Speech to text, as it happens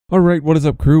Alright, what is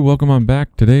up, crew? Welcome on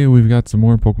back. Today we've got some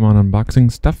more Pokemon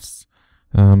unboxing stuffs.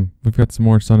 We've got some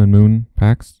more Sun and Moon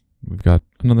packs. We've got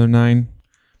another 9.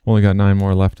 Only got 9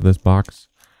 more left of this box.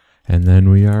 And then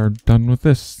we are done with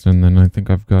this. And then I think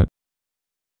I've got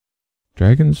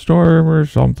Dragon Storm or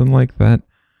something like that.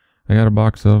 I got a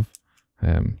box of.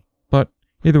 But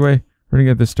either way, we're going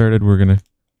to get this started. We're going to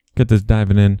get this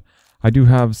diving in. I do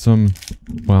have some,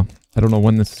 well, I don't know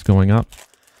when this is going up.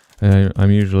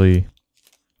 I'm usually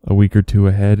a week or two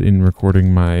ahead in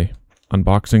recording my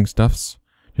unboxing stuffs,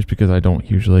 just because I don't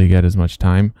usually get as much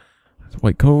time as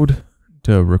white code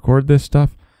to record this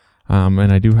stuff.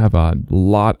 And I do have a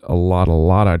lot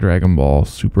of Dragon Ball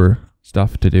Super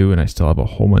stuff to do, and I still have a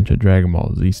whole bunch of Dragon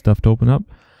Ball Z stuff to open up.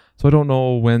 So I don't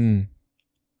know when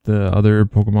the other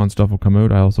Pokemon stuff will come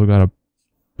out. I also got a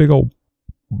big old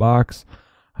box.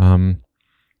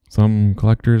 Some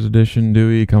collector's edition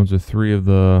Dewey comes with 3 of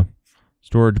the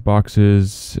storage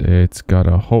boxes. It's got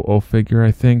a Ho-Oh figure,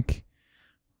 I think.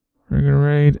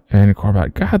 Raid and a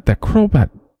Crobat. God, that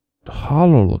Crobat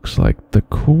Hollow looks like the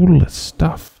coolest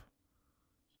stuff.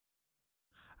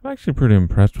 I'm actually pretty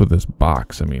impressed with this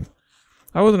box. I mean,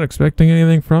 I wasn't expecting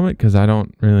anything from it because I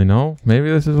don't really know. Maybe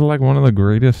this is like one of the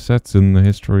greatest sets in the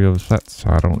history of sets.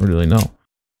 I don't really know.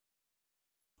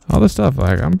 All this stuff,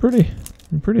 like, I'm pretty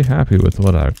happy with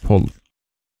what I've pulled.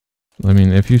 I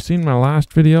mean, if you've seen my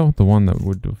last video, the one that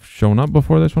would have shown up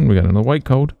before this one, we got another white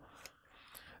code,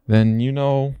 then you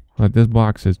know that this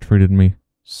box has treated me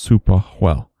super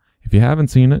well. If you haven't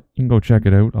seen it, you can go check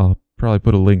it out. I'll probably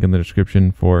put a link in the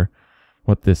description for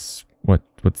what's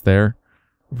there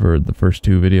for the first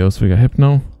 2 videos. So we got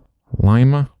Hypno,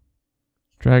 Lima,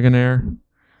 Dragonair,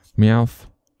 Meowth,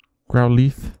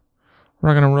 Growlithe,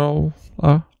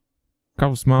 Roggenrola,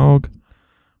 Cosmog.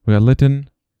 We got Litten,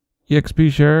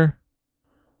 EXP Share,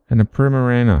 and a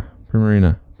Primarina.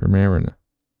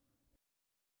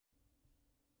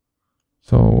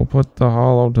 So we'll put the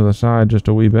hollow to the side just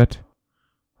a wee bit.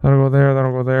 That'll go there,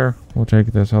 that'll go there. We'll take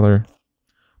this other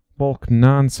bulk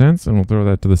nonsense and we'll throw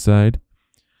that to the side.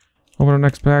 Open our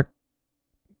next pack.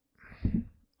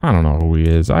 I don't know who he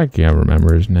is. I can't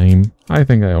remember his name. I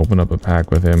think I opened up a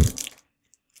pack with him.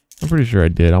 I'm pretty sure I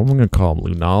did. I'm gonna call him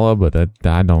Lunala, but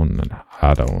I don't know.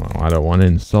 I don't want to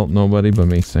insult nobody by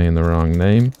me saying the wrong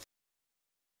name.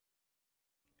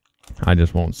 I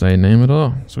just won't say a name at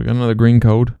all. So we got another green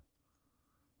code.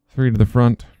 3 to the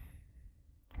front.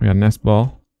 We got Nest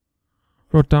Ball,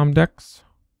 Rotom Dex,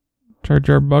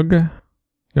 Charger Bug,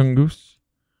 Young Goose,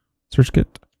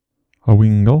 Surskit, a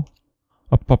Wingull,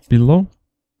 a Popilo,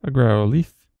 a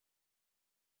Growlithe.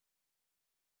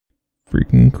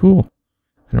 Freaking cool.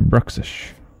 And a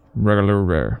Bruxish, regular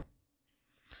rare.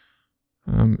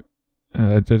 I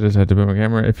just had to put my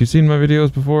camera. If you've seen my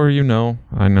videos before, you know.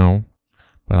 I know.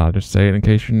 But I'll just say it in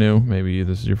case you're new. Maybe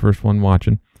this is your first one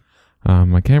watching.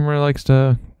 My camera likes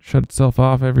to shut itself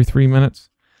off every 3 minutes.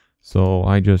 So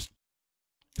you'll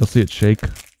see it shake.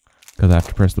 Because I have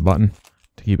to press the button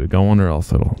to keep it going, or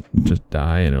else it'll just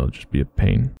die and it'll just be a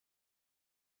pain.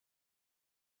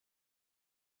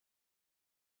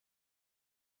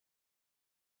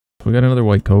 We got another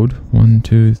white code. 1,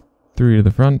 2, 3 to the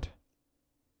front.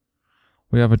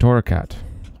 We have a Torracat.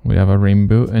 We have a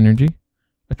Rainbow Energy.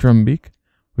 A Trumbeak.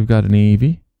 We've got an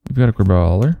Eevee. We've got a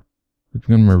Crabrawler. We've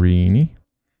got a Marini.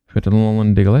 We've got a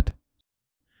Alolan Diglett.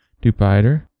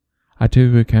 Dewpider. A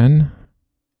Tubucan.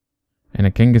 And a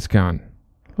Kangaskhan.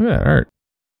 Look at that art.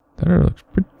 That art looks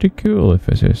pretty cool if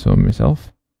I say so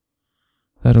myself.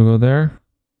 That'll go there.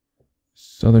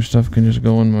 This other stuff can just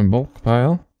go in my bulk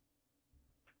pile.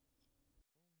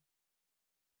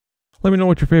 Let me know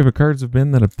what your favorite cards have been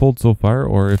that I've pulled so far,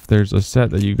 or if there's a set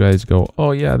that you guys go,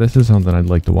 oh yeah, this is something I'd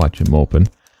like to watch him open.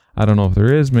 I don't know if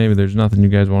there is. Maybe there's nothing you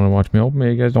guys want to watch me open.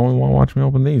 Maybe you guys don't want to watch me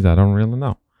open these. I don't really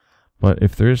know. But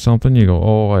if there is something you go,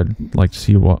 oh, I'd like to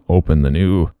see what open the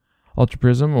new Ultra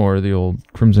Prism or the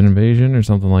old Crimson Invasion or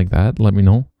something like that, let me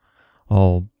know.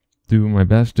 I'll do my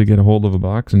best to get a hold of a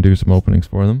box and do some openings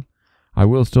for them. I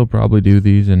will still probably do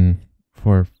these in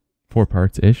 4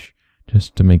 parts-ish,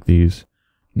 just to make these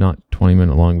not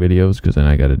 20-minute long videos, because then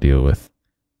I got to deal with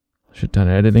a shit ton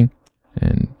of editing,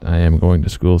 and I am going to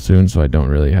school soon, so I don't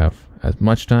really have as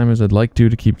much time as I'd like to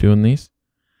keep doing these.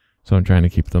 So I'm trying to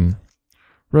keep them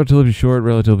relatively short,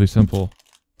 relatively simple.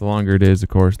 The longer it is, of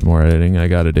course, the more editing I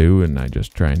got to do, and I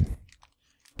just try and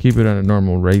keep it at a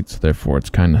normal rate, so therefore it's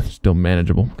kind of still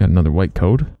manageable. Got another white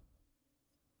code.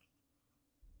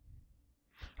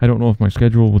 I don't know if my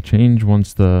schedule will change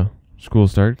once the school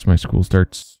starts. My school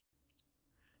starts...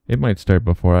 It might start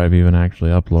before I've even actually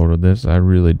uploaded this. I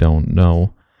really don't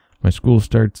know. My school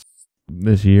starts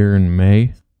this year in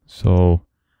May, so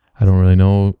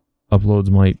uploads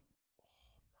might...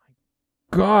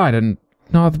 God, and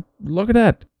no, look at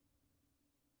that.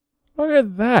 Look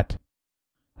at that.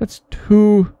 That's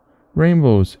 2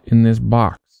 rainbows in this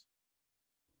box.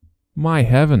 My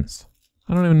heavens.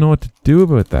 I don't even know what to do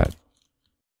about that.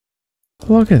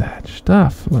 Look at that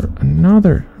stuff.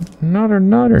 Another.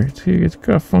 It's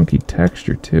got a funky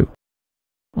texture too.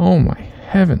 Oh my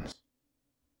heavens.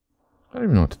 I don't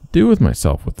even know what to do with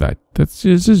myself with that. This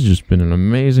has just been an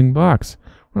amazing box.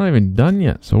 We're not even done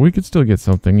yet, so we could still get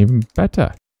something even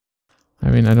better. I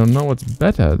mean, I don't know what's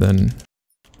better than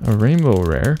a rainbow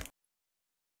rare.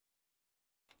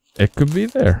 It could be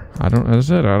there. As I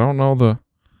said, I don't know the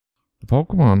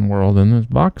Pokemon world in this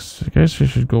box. I guess I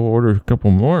should go order a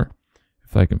couple more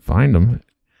if I can find them.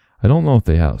 I don't know if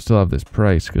they still have this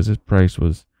price, because this price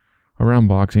was around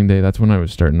Boxing Day. That's when I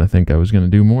was starting to think I was going to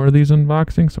do more of these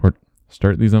unboxings, or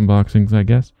start these unboxings, I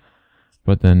guess.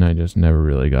 But then I just never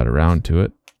really got around to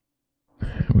it.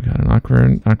 We got an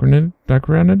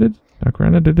Acranidid,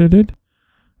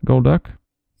 Golduck,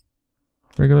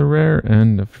 regular rare,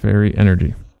 and a Fairy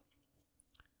Energy.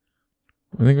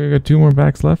 I think we got 2 more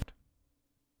packs left.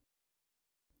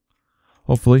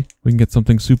 Hopefully, we can get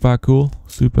something super cool,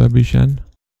 super Bishan.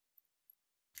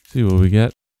 See what we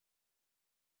get.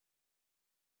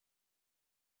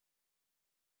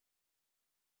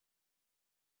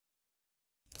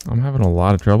 I'm having a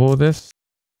lot of trouble with this.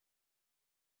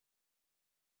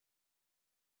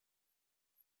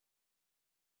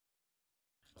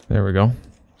 There we go.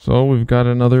 So we've got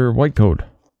another white code.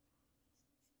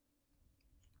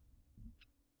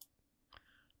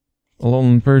 A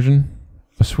Alolan Persian,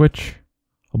 a Switch,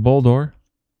 a Boldore,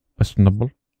 a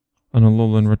Snubbull, an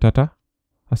Alolan Rattata,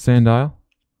 a Sandile,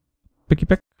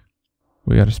 Pikipek.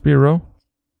 We got a Spearow,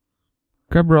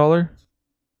 Crabrawler,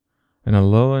 and a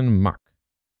Alolan Mach.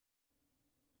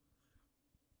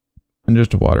 And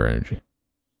just a Water Energy.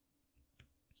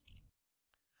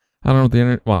 I don't know what the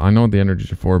energy... Well, I know what the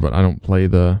energies are for, but I don't play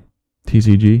the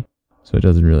TCG, so it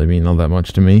doesn't really mean all that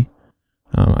much to me.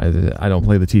 I don't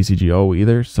play the TCGO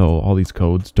either, so all these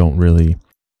codes don't really...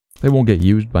 They won't get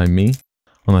used by me,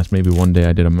 unless maybe one day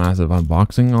I did a massive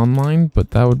unboxing online,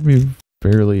 but that would be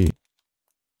fairly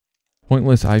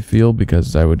pointless, I feel,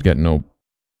 because I would get no...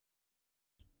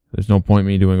 There's no point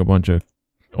me doing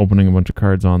opening a bunch of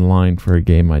cards online for a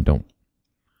game I don't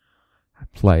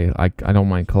play. I don't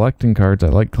mind collecting cards. I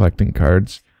like collecting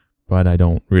cards, but I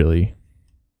don't play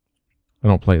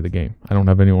the game. I don't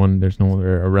have anyone, there's no one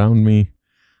around me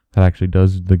that actually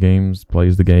does the games,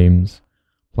 plays the games.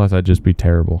 Plus, I'd just be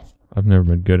terrible. I've never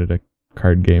been good at a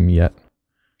card game yet.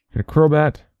 Got a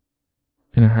Crobat,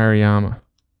 and a Hariyama,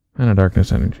 and a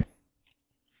Darkness Energy.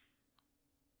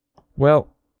 Well,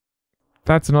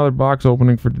 that's another box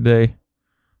opening for today.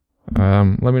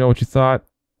 Let me know what you thought.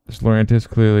 This Lurantis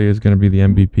clearly is going to be the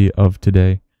MVP of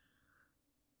today.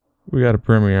 We got a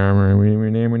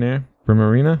Primarina.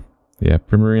 Yeah,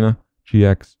 Primarina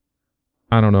GX.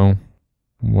 I don't know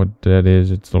what that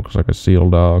is. It looks like a seal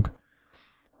dog.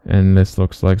 And this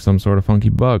looks like some sort of funky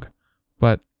bug.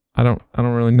 But I don't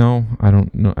really know. I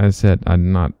don't know. As I said,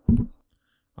 I'm not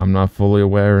fully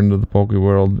aware into the Poke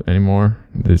world anymore.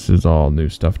 This is all new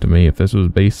stuff to me. If this was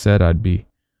base set, I'd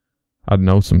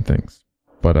know some things.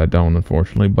 But I don't,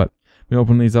 unfortunately. But me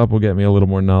opening these up will get me a little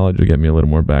more knowledge, will get me a little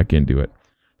more back into it.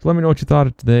 So let me know what you thought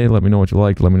of today. Let me know what you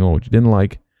liked. Let me know what you didn't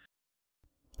like.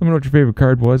 Let me know what your favorite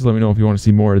card was. Let me know if you want to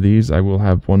see more of these. I will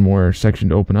have one more section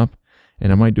to open up,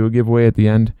 and I might do a giveaway at the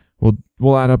end.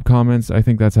 We'll add up comments. I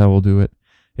think that's how we'll do it.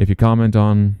 If you comment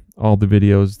on all the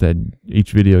videos, then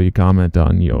each video you comment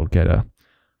on, you'll get a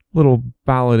little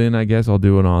ballot in, I guess. I'll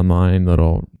do an online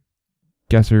little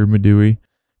guesser Madui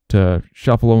to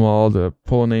shuffle them all, to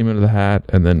pull a name into the hat,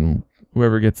 and then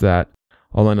whoever gets that,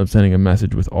 I'll end up sending a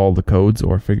message with all the codes,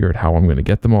 or figure out how I'm going to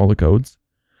get them all the codes.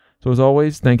 So as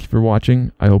always, thank you for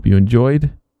watching. I hope you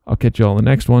enjoyed. I'll catch you all in the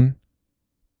next one.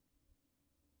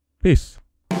 Peace.